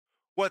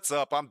What's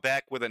up? I'm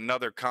back with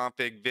another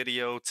config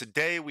video.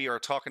 Today we are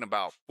talking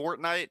about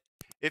Fortnite.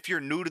 If you're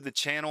new to the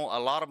channel, a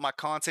lot of my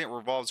content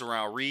revolves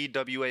around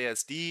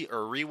reWASD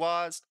or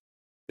reWASD.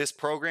 This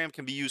program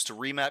can be used to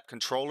remap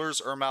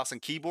controllers or mouse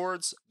and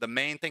keyboards. The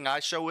main thing I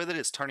show with it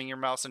is turning your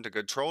mouse into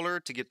controller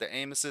to get the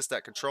aim assist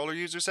that controller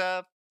users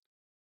have.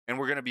 And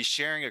we're going to be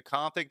sharing a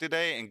config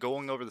today and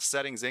going over the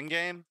settings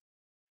in-game.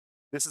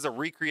 This is a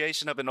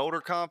recreation of an older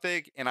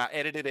config and I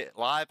edited it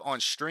live on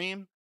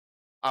stream.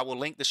 I will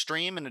link the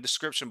stream in the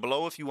description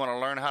below if you want to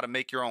learn how to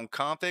make your own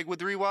config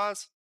with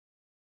reWASD.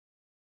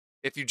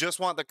 If you just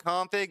want the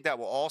config, that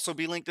will also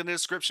be linked in the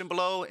description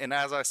below. And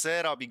as I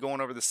said, I'll be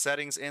going over the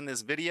settings in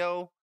this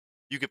video.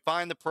 You can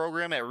find the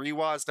program at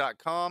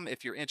reWASD.com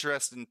if you're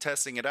interested in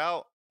testing it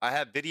out. I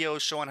have videos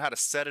showing how to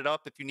set it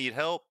up if you need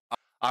help.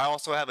 I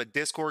also have a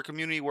Discord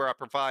community where I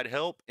provide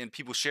help and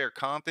people share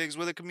configs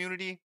with the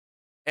community.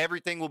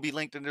 Everything will be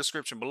linked in the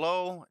description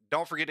below.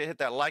 Don't forget to hit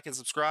that like and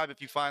subscribe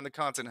if you find the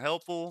content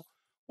helpful.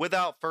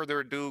 Without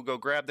further ado, go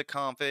grab the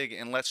config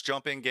and let's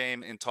jump in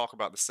game and talk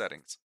about the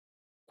settings.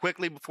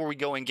 Quickly before we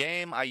go in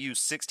game, I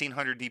use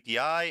 1600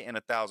 DPI and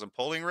 1000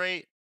 polling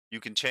rate. You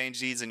can change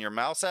these in your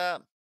mouse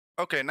app.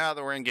 Okay, now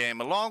that we're in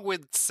game, along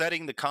with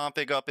setting the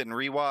config up in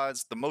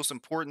reWASD, the most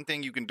important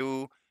thing you can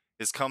do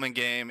is come in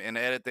game and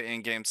edit the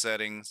in-game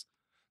settings.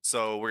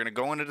 So we're gonna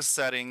go into the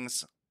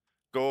settings,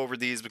 go over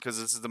these because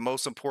this is the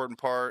most important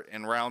part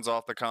and rounds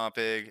off the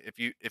config.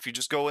 If you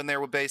just go in there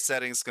with base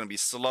settings, it's going to be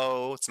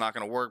slow. It's not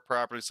going to work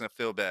properly. It's going to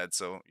feel bad.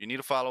 So you need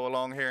to follow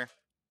along here.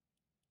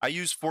 I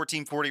use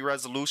 1440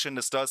 resolution.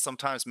 This does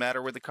sometimes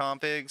matter with the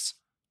configs.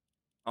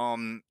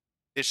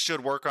 It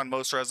should work on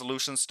most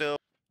resolutions still.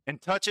 In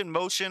touch and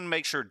motion,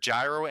 make sure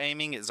gyro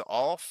aiming is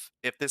off.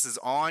 If this is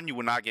on, you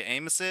will not get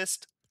aim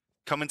assist.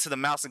 Come into the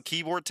mouse and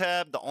keyboard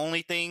tab. The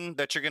only thing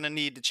that you're going to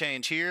need to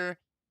change here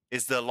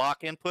is the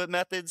lock input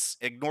methods.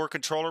 Ignore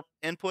controller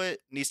input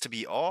needs to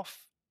be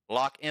off.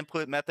 Lock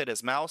input method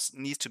as mouse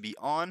needs to be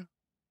on.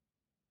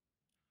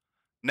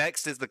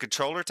 Next is the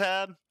controller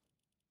tab.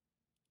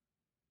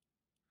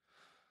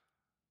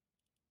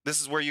 This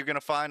is where you're going to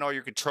find all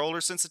your controller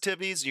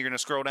sensitivities. You're going to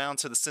scroll down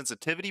to the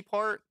sensitivity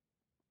part.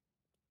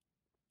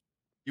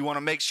 You want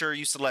to make sure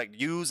you select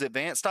use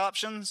advanced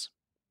options.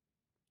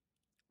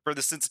 For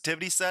the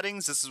sensitivity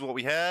settings, this is what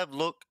we have.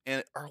 Look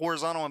at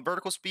horizontal and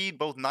vertical speed,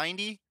 both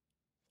 90.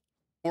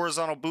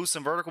 Horizontal boost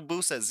and vertical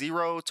boost at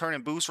 0. Turn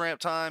and boost ramp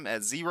time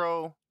at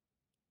 0.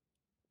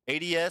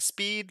 ADS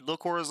speed,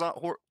 look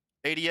horizontal.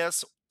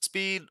 ADS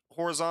speed,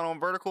 horizontal and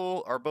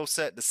vertical are both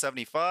set to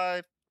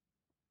 75.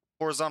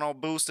 Horizontal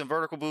boost and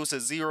vertical boost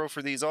at 0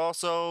 for these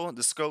also.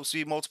 The scope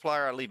speed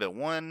multiplier I leave at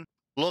 1.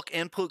 Look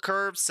input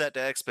curve set to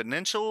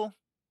exponential.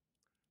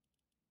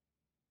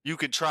 You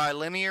could try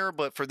linear,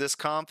 but for this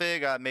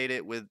config, I made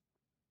it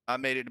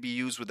to be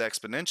used with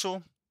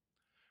exponential.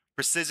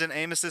 Precision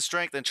aim assist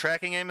strength and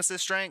tracking aim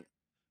assist strength.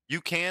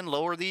 You can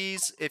lower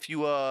these if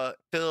you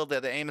feel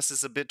that the aim assist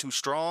is a bit too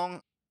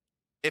strong.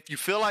 If you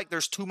feel like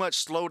there's too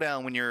much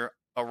slowdown when you're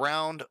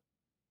around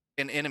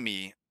an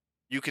enemy,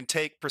 you can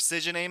take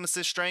precision aim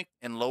assist strength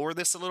and lower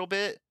this a little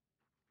bit.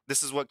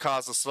 This is what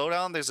causes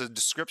slowdown. There's a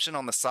description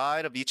on the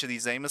side of each of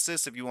these aim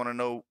assists if you want to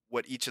know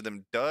what each of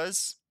them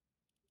does.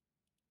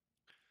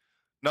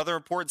 Another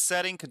important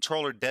setting,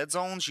 controller dead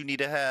zones. You need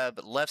to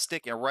have left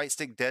stick and right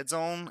stick dead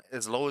zone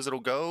as low as it'll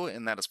go,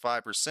 and that is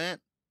 5%.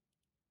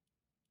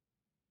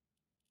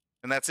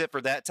 And that's it for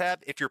that tab.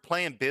 If you're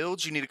playing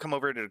builds, you need to come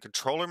over to the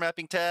controller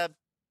mapping tab.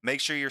 Make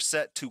sure you're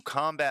set to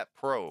Combat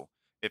Pro.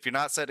 If you're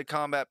not set to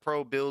Combat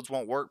Pro, builds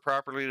won't work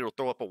properly. It'll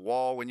throw up a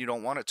wall when you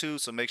don't want it to,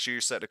 so make sure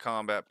you're set to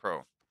Combat Pro.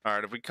 All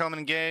right, if we come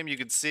in game, you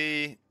can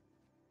see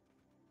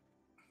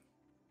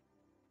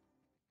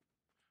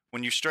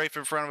when you strafe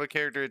in front of a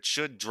character, it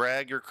should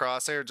drag your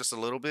crosshair just a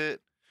little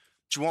bit.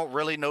 But you won't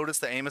really notice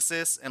the aim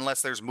assist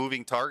unless there's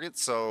moving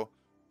targets. So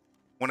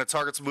when a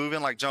target's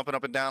moving, like jumping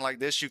up and down like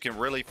this, you can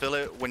really feel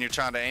it when you're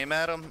trying to aim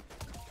at them.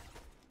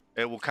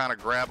 It will kind of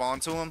grab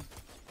onto them.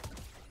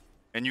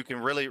 And you can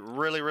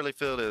really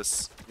feel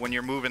this when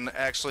you're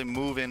actually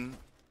moving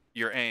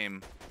your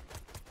aim.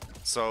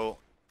 So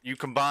you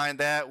combine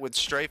that with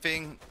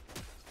strafing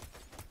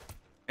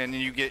and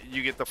you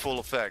get the full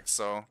effect.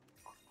 So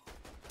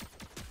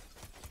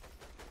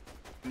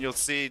you'll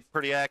see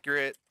pretty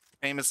accurate.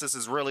 Aim assist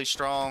is really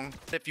strong.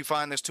 If you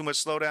find there's too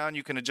much slowdown,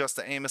 you can adjust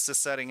the aim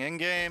assist setting in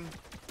game.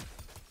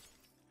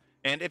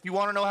 And if you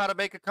want to know how to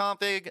make a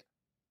config,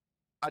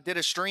 I did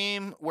a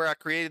stream where I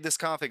created this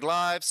config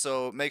live,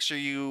 so make sure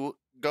you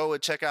go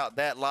and check out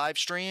that live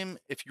stream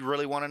if you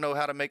really want to know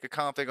how to make a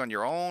config on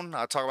your own.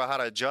 I talk about how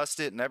to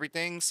adjust it and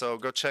everything, so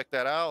go check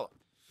that out.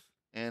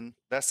 And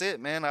that's it,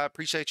 man. I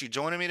appreciate you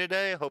joining me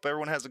today. I hope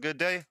everyone has a good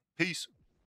day. Peace.